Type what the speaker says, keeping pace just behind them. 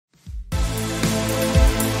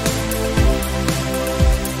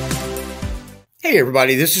Hey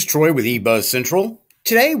everybody, this is Troy with eBuzz Central.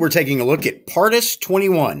 Today we're taking a look at Pardus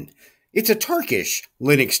 21. It's a Turkish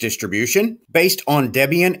Linux distribution based on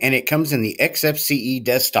Debian, and it comes in the XFCE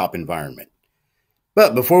desktop environment.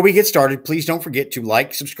 But before we get started, please don't forget to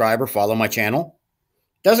like, subscribe, or follow my channel.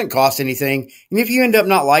 Doesn't cost anything, and if you end up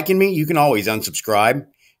not liking me, you can always unsubscribe.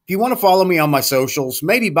 If you want to follow me on my socials,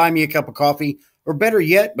 maybe buy me a cup of coffee, or better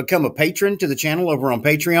yet, become a patron to the channel over on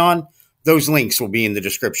Patreon, those links will be in the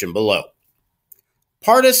description below.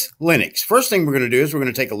 Pardus Linux. First thing we're going to do is we're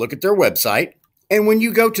going to take a look at their website. And when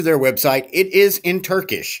you go to their website, it is in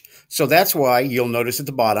Turkish. So that's why you'll notice at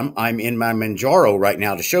the bottom, I'm in my Manjaro right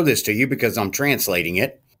now to show this to you because I'm translating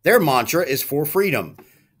it. Their mantra is for freedom.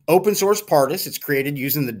 Open source Pardus. It's created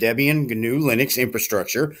using the Debian GNU Linux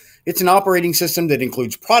infrastructure. It's an operating system that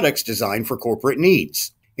includes products designed for corporate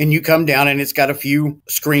needs. And you come down and it's got a few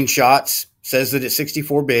screenshots. Says that it's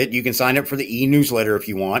 64-bit. You can sign up for the e-newsletter if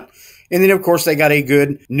you want. And then, of course, they got a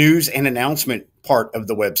good news and announcement part of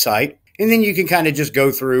the website. And then you can kind of just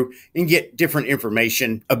go through and get different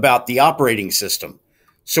information about the operating system.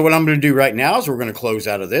 So what I'm going to do right now is we're going to close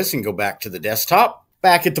out of this and go back to the desktop.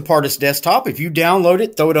 Back at the Pardus desktop, if you download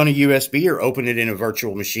it, throw it on a USB or open it in a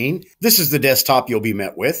virtual machine, this is the desktop you'll be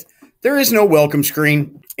met with. There is no welcome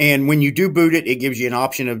screen. And when you do boot it, it gives you an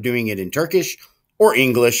option of doing it in Turkish or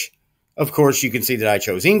English. Of course, you can see that I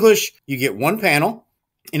chose English. You get one panel.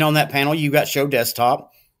 And on that panel, you got show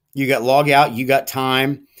desktop, you got log out, you got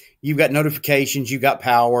time, you've got notifications, you got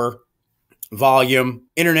power, volume,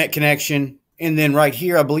 internet connection. And then right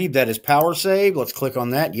here, I believe that is power save. Let's click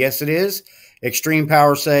on that. Yes, it is. Extreme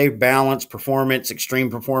power save, balance, performance, extreme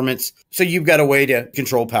performance. So you've got a way to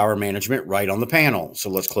control power management right on the panel.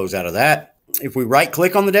 So let's close out of that. If we right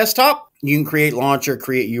click on the desktop, you can create launcher,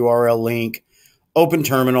 create URL link, open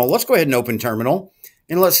terminal. Let's go ahead and open terminal.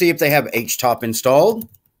 And let's see if they have HTOP installed.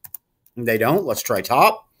 They don't. Let's try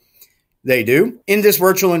top. They do. In this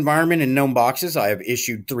virtual environment in GNOME boxes, I have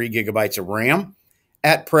issued 3 gigabytes of RAM.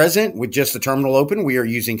 At present, with just the terminal open, we are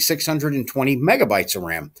using 620 megabytes of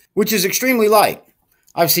RAM, which is extremely light.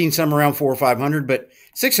 I've seen some around 400 or 500, but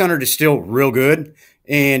 600 is still real good.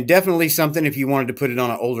 And definitely something if you wanted to put it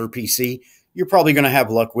on an older PC, you're probably going to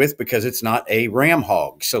have luck with because it's not a RAM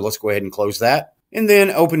hog. So let's go ahead and close that. And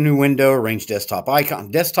then open new window, arrange desktop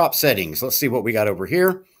icon, desktop settings. Let's see what we got over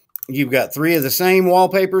here. You've got 3 of the same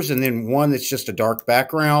wallpapers and then one that's just a dark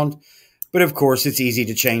background. But of course, it's easy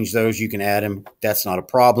to change those. You can add them. That's not a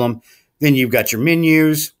problem. Then you've got your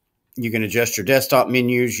menus. You can adjust your desktop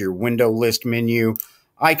menus, your window list menu,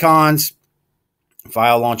 icons,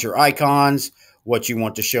 file launcher icons, what you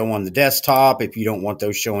want to show on the desktop. If you don't want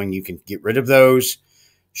those showing, you can get rid of those.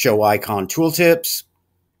 Show icon tooltips.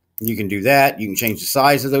 You can do that. You can change the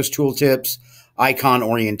size of those tooltips. Icon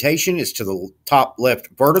orientation is to the top left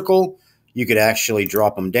vertical. You could actually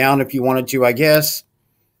drop them down if you wanted to, I guess.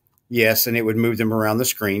 Yes, and it would move them around the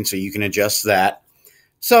screen, so you can adjust that.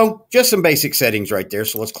 So just some basic settings right there.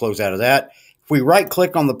 So let's close out of that. If we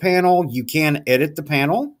right-click on the panel, you can edit the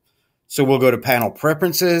panel. So we'll go to Panel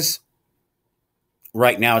Preferences.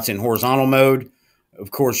 Right now it's in horizontal mode. Of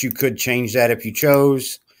course, you could change that if you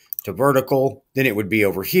chose to vertical, then it would be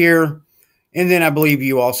over here. And then I believe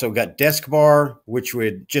you also got desk bar, which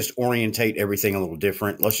would just orientate everything a little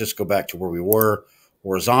different. Let's just go back to where we were.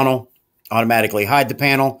 Horizontal, automatically hide the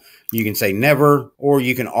panel. You can say never, or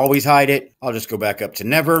you can always hide it. I'll just go back up to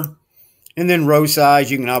never. And then row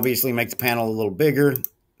size, you can obviously make the panel a little bigger.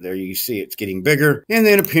 There you see it's getting bigger. And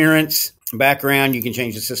then appearance, background, you can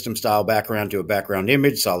change the system style background to a background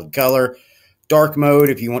image, solid color. Dark mode,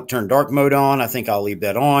 if you want to turn dark mode on, I think I'll leave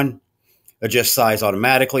that on. Adjust size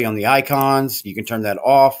automatically on the icons. You can turn that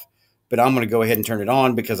off, but I'm going to go ahead and turn it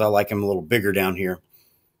on because I like them a little bigger down here.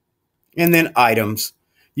 And then items.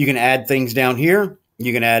 You can add things down here.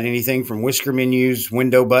 You can add anything from whisker menus,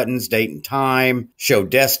 window buttons, date and time, show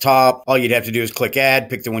desktop. All you'd have to do is click add,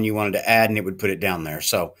 pick the one you wanted to add, and it would put it down there.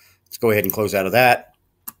 So let's go ahead and close out of that.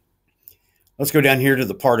 Let's go down here to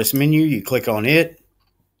the Pardus menu. You click on it.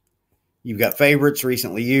 You've got favorites,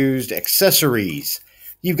 recently used, accessories.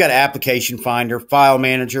 You've got application finder, file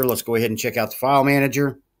manager. Let's go ahead and check out the file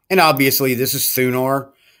manager. And obviously this is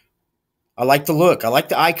Thunar. I like the look. I like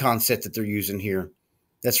the icon set that they're using here.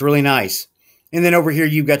 That's really nice. And then over here,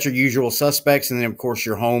 you've got your usual suspects. And then of course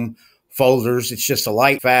your home folders. It's just a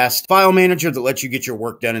light, fast file manager that lets you get your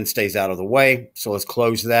work done and stays out of the way. So let's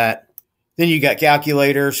close that. Then you got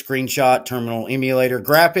calculator, screenshot, terminal emulator,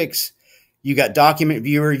 graphics. You got document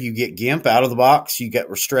viewer, you get GIMP out of the box. You got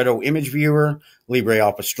Ristretto image viewer,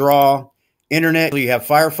 LibreOffice Draw, internet. You have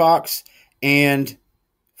Firefox and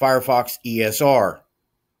Firefox ESR.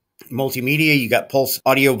 Multimedia, you got Pulse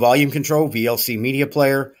Audio Volume Control, VLC Media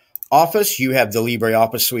Player. Office, you have the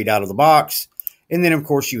LibreOffice suite out of the box. And then, of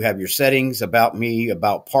course, you have your settings, About Me,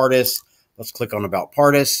 About Pardus. Let's click on About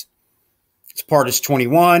Pardus. It's Pardus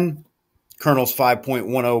 21, kernel's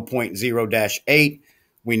 5.10.0-8.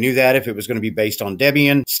 We knew that if it was going to be based on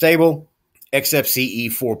Debian. Stable, XFCE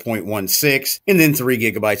 4.16, and then 3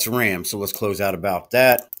 gigabytes of RAM. So let's close out about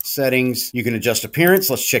that. Settings, you can adjust appearance.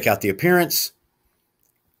 Let's check out the appearance.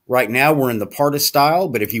 Right now, we're in the Pardus style,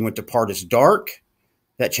 but if you went to Pardus Dark,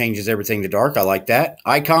 that changes everything to dark. I like that.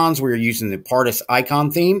 Icons, we're using the Pardus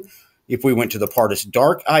icon theme. If we went to the Pardus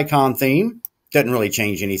Dark icon theme, doesn't really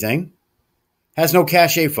change anything. Has no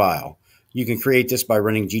cache file. You can create this by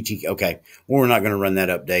running GT. Okay, well, we're not going to run that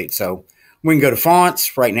update. So we can go to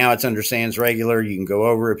fonts. Right now, it's under Sans Regular. You can go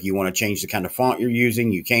over. If you want to change the kind of font you're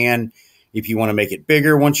using, you can. If you want to make it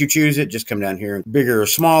bigger once you choose it, just come down here. Bigger or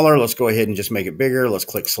smaller. Let's go ahead and just make it bigger. Let's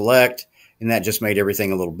click Select. And that just made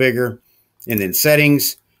everything a little bigger. And then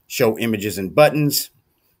Settings, show images and buttons.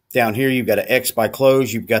 Down here, you've got an X by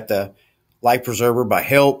close. You've got the Life Preserver by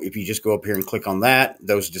help. If you just go up here and click on that,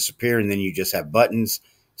 those disappear, and then you just have buttons.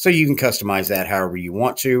 So you can customize that however you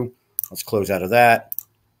want to. Let's close out of that.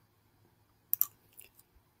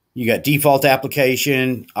 You got default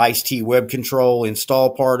application, Ice-T web control,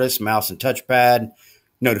 install Pardus, mouse and touchpad,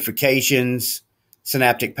 notifications,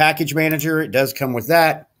 Synaptic package manager. It does come with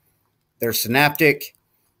that. There's Synaptic.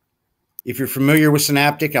 If you're familiar with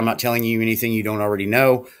Synaptic, I'm not telling you anything you don't already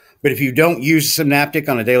know. But if you don't use Synaptic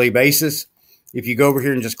on a daily basis, if you go over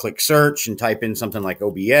here and just click search and type in something like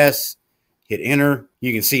OBS, hit enter,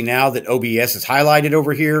 you can see now that OBS is highlighted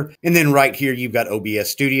over here. And then right here, you've got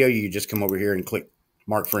OBS Studio. You just come over here and click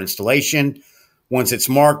mark for installation. Once it's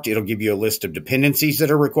marked, it'll give you a list of dependencies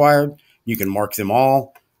that are required. You can mark them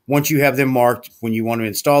all. Once you have them marked, when you want to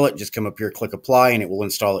install it, just come up here, click apply, and it will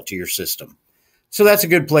install it to your system. So that's a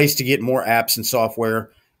good place to get more apps and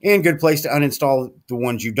software, and good place to uninstall the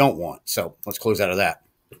ones you don't want. So let's close out of that.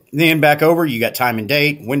 Then back over, you got time and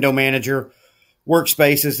date, window manager,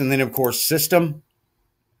 workspaces, and then of course system,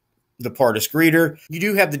 the Pardus greeter. You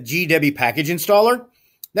do have the GDebi package installer.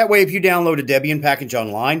 That way, if you download a Debian package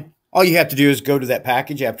online, all you have to do is go to that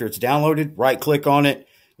package after it's downloaded, right click on it.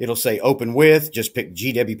 It'll say open with, just pick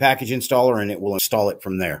GDebi package installer and it will install it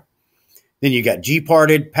from there. Then you got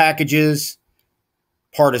gparted packages,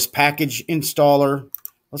 Pardus package installer.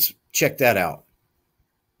 Let's check that out.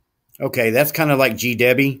 Okay, that's kind of like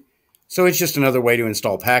GDebi. So it's just another way to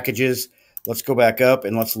install packages. Let's go back up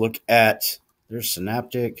and let's look at, there's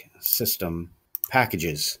Synaptic system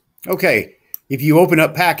packages. Okay, if you open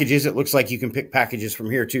up packages, it looks like you can pick packages from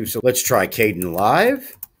here too. So let's try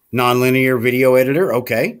Kdenlive, nonlinear video editor.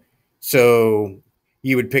 Okay, so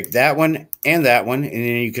you would pick that one, and then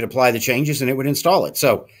you could apply the changes and it would install it.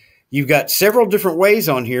 So you've got several different ways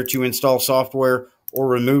on here to install software or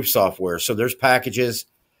remove software. So there's packages,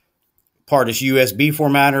 Pardus USB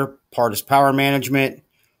formatter, Pardus power management,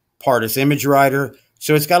 Pardus image writer.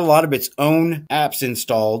 So it's got a lot of its own apps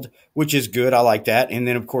installed, which is good. I like that. And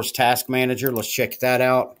then, of course, task manager. Let's check that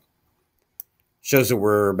out. Shows that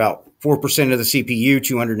we're about 4% of the CPU,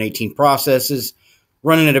 218 processes,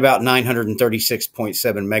 running at about 936.7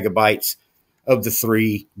 megabytes of the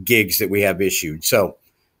 3 gigs that we have issued. So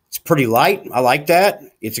it's pretty light. I like that.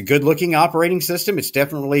 It's a good-looking operating system. It's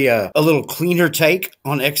definitely a little cleaner take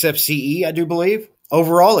on XFCE, I do believe.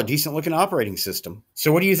 Overall, a decent-looking operating system.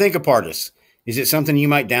 So what do you think of Pardus? Is it something you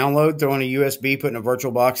might download, throw in a USB, put in a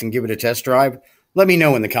VirtualBox, and give it a test drive? Let me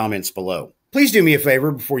know in the comments below. Please do me a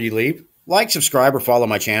favor before you leave. Like, subscribe, or follow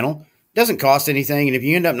my channel. It doesn't cost anything, and if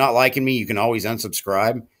you end up not liking me, you can always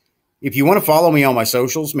unsubscribe. If you want to follow me on my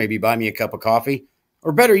socials, maybe buy me a cup of coffee,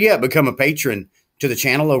 or better yet, become a patron to the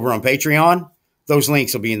channel over on Patreon, those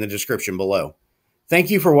links will be in the description below.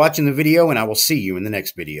 Thank you for watching the video, and I will see you in the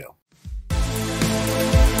next video.